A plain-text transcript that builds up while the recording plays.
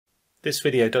This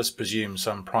video does presume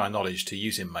some prior knowledge to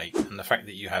using Make and the fact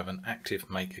that you have an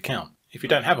active Make account. If you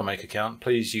don't have a Make account,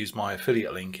 please use my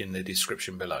affiliate link in the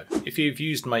description below. If you've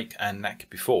used Make and Knack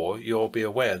before, you'll be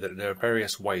aware that there are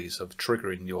various ways of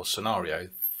triggering your scenario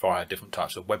via different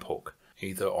types of webhook,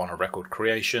 either on a record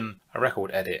creation, a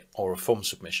record edit, or a form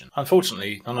submission.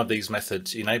 Unfortunately, none of these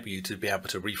methods enable you to be able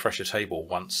to refresh a table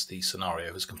once the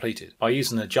scenario is completed. By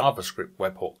using a JavaScript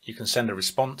webhook, you can send a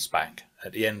response back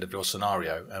at the end of your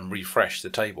scenario and refresh the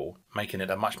table, making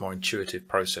it a much more intuitive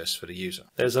process for the user.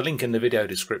 There's a link in the video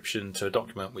description to a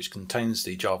document which contains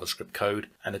the JavaScript code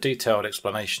and a detailed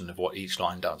explanation of what each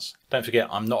line does. Don't forget,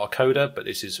 I'm not a coder, but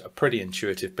this is a pretty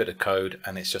intuitive bit of code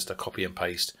and it's just a copy and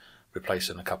paste,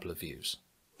 replacing a couple of views.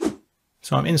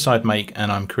 So I'm inside Make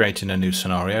and I'm creating a new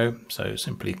scenario. So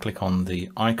simply click on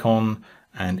the icon,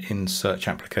 and in search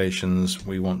applications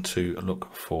we want to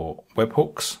look for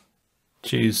webhooks.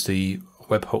 Choose the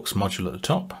webhooks module at the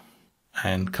top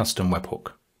and custom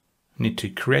webhook. I need to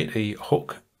create a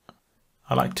hook.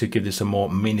 I like to give this a more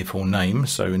meaningful name,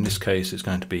 so in this case it's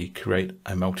going to be create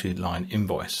a multi-line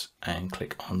invoice, and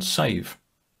click on save.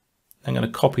 I'm going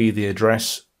to copy the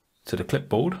address to the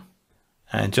clipboard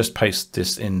and just paste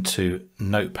this into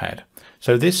Notepad.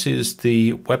 So this is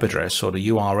the web address or the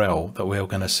URL that we're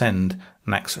going to send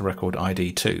Knack's record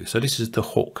ID to. So this is the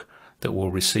hook that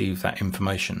will receive that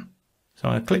information. So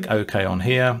I'm going to click OK on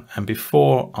here, and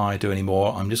before I do any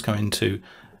more, I'm just going to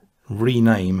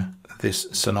rename this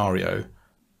scenario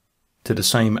to the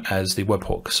same as the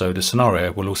webhook. So the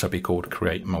scenario will also be called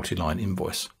create multi-line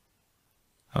invoice.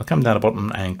 I'll come down the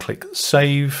bottom and click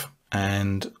save,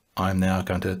 and I'm now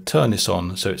going to turn this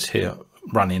on so it's here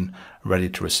running, ready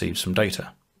to receive some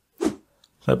data.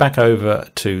 So back over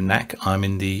to Knack, I'm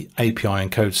in the API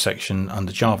and code section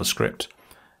under JavaScript,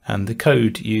 and the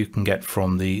code you can get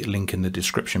from the link in the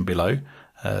description below.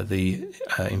 The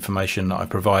information that I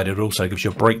provided also gives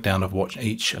you a breakdown of what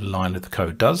each line of the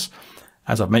code does.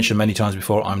 As I've mentioned many times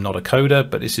before, I'm not a coder,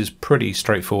 but this is pretty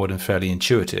straightforward and fairly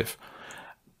intuitive.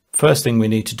 First thing we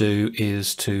need to do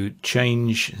is to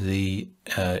change the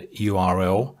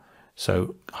URL.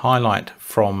 So highlight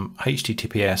from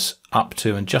HTTPS up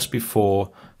to and just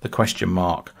before the question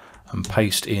mark and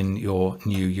paste in your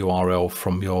new URL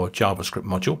from your JavaScript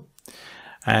module.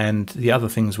 And the other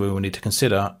things we will need to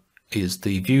consider is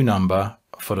the view number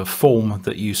for the form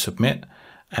that you submit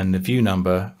and the view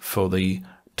number for the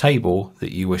table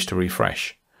that you wish to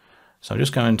refresh. So I'm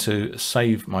just going to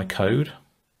save my code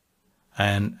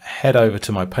and head over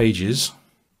to my pages,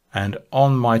 and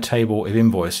on my table of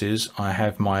invoices I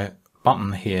have my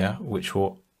button here which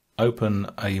will open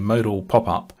a modal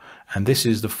pop-up, and this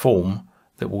is the form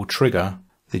that will trigger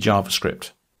the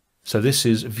JavaScript. So this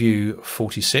is view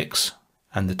 46,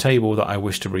 and the table that I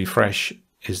wish to refresh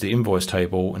is the invoice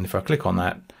table, and if I click on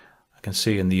that I can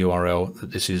see in the URL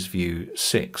that this is view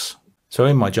 6. So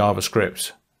in my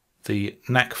JavaScript the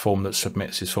Knack form that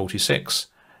submits is 46,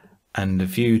 and the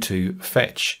view to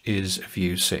fetch is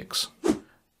view 6.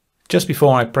 Just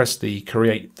before I press the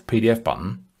create the PDF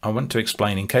button, I want to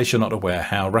explain, in case you're not aware,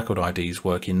 how record IDs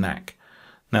work in Knack.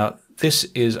 Now this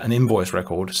is an invoice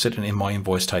record sitting in my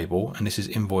invoice table, and this is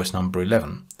invoice number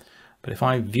 11. But if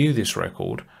I view this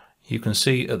record, you can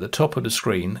see at the top of the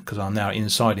screen, because I'm now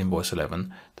inside invoice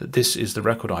 11, that this is the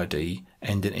record ID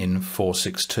ending in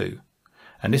 462.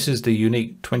 And this is the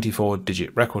unique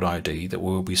 24-digit record ID that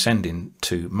we'll be sending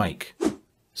to Make.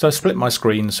 So I split my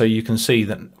screen so you can see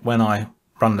that when I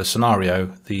run the scenario,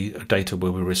 the data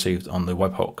will be received on the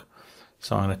webhook.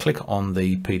 So I'm going to click on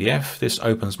the PDF. This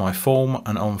opens my form,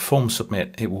 and on form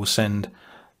submit it will send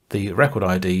the record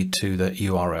ID to the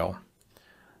URL.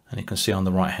 And you can see on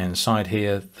the right hand side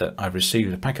here that I've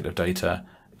received a packet of data,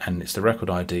 and it's the record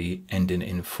ID ending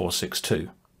in 462.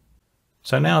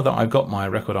 So now that I've got my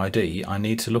record ID, I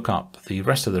need to look up the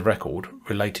rest of the record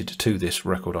related to this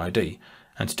record ID.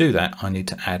 And to do that, I need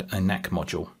to add a Knack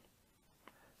module.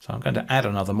 So I'm going to add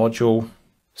another module,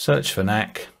 search for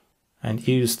Knack, and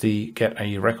use the get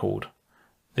a record.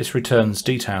 This returns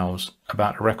details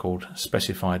about a record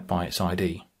specified by its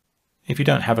ID. If you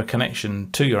don't have a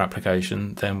connection to your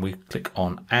application, then we click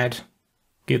on add,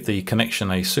 give the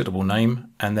connection a suitable name,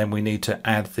 and then we need to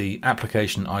add the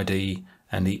application ID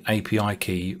and the API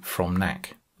key from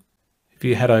Knack. If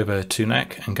you head over to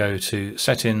Knack and go to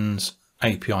Settings,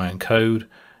 API and Code,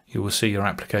 you will see your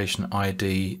application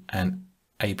ID and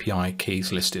API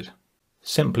keys listed.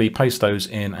 Simply paste those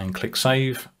in and click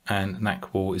Save, and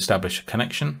Knack will establish a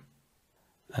connection.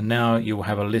 And now you will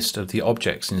have a list of the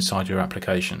objects inside your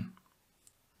application.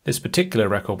 This particular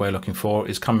record we're looking for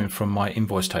is coming from my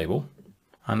invoice table,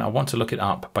 and I want to look it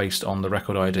up based on the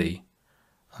record ID.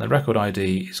 And the record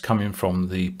ID is coming from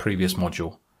the previous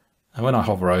module. And when I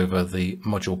hover over, the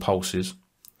module pulses.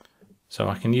 So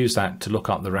I can use that to look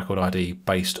up the record ID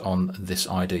based on this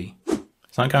ID.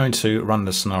 So I'm going to run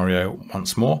the scenario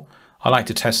once more. I like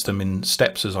to test them in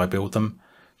steps as I build them.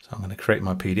 So I'm going to create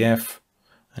my PDF,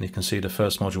 and you can see the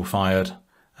first module fired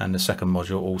and the second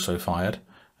module also fired.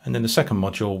 And then the second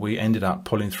module, we ended up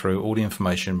pulling through all the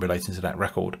information relating to that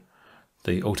record.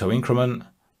 The auto increment,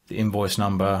 the invoice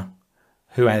number,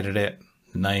 who added it,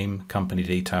 the name, company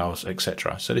details,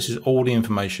 etc. So this is all the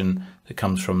information that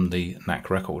comes from the Knack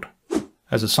record.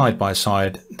 As a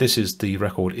side-by-side, this is the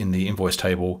record in the invoice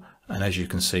table, and as you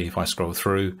can see, if I scroll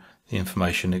through, the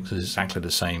information is exactly the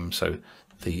same. So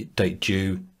the date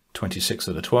due, 26th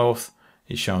of the 12th,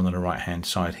 is shown on the right-hand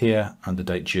side here under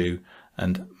date due,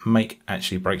 and Make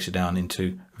actually breaks it down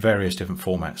into various different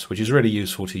formats, which is really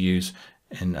useful to use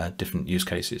in different use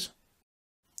cases.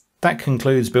 That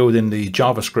concludes building the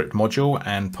JavaScript module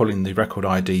and pulling the record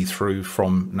ID through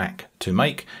from Knack to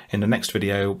Make. In the next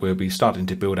video, we'll be starting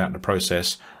to build out the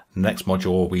process. The next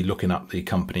module will be looking up the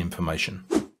company information.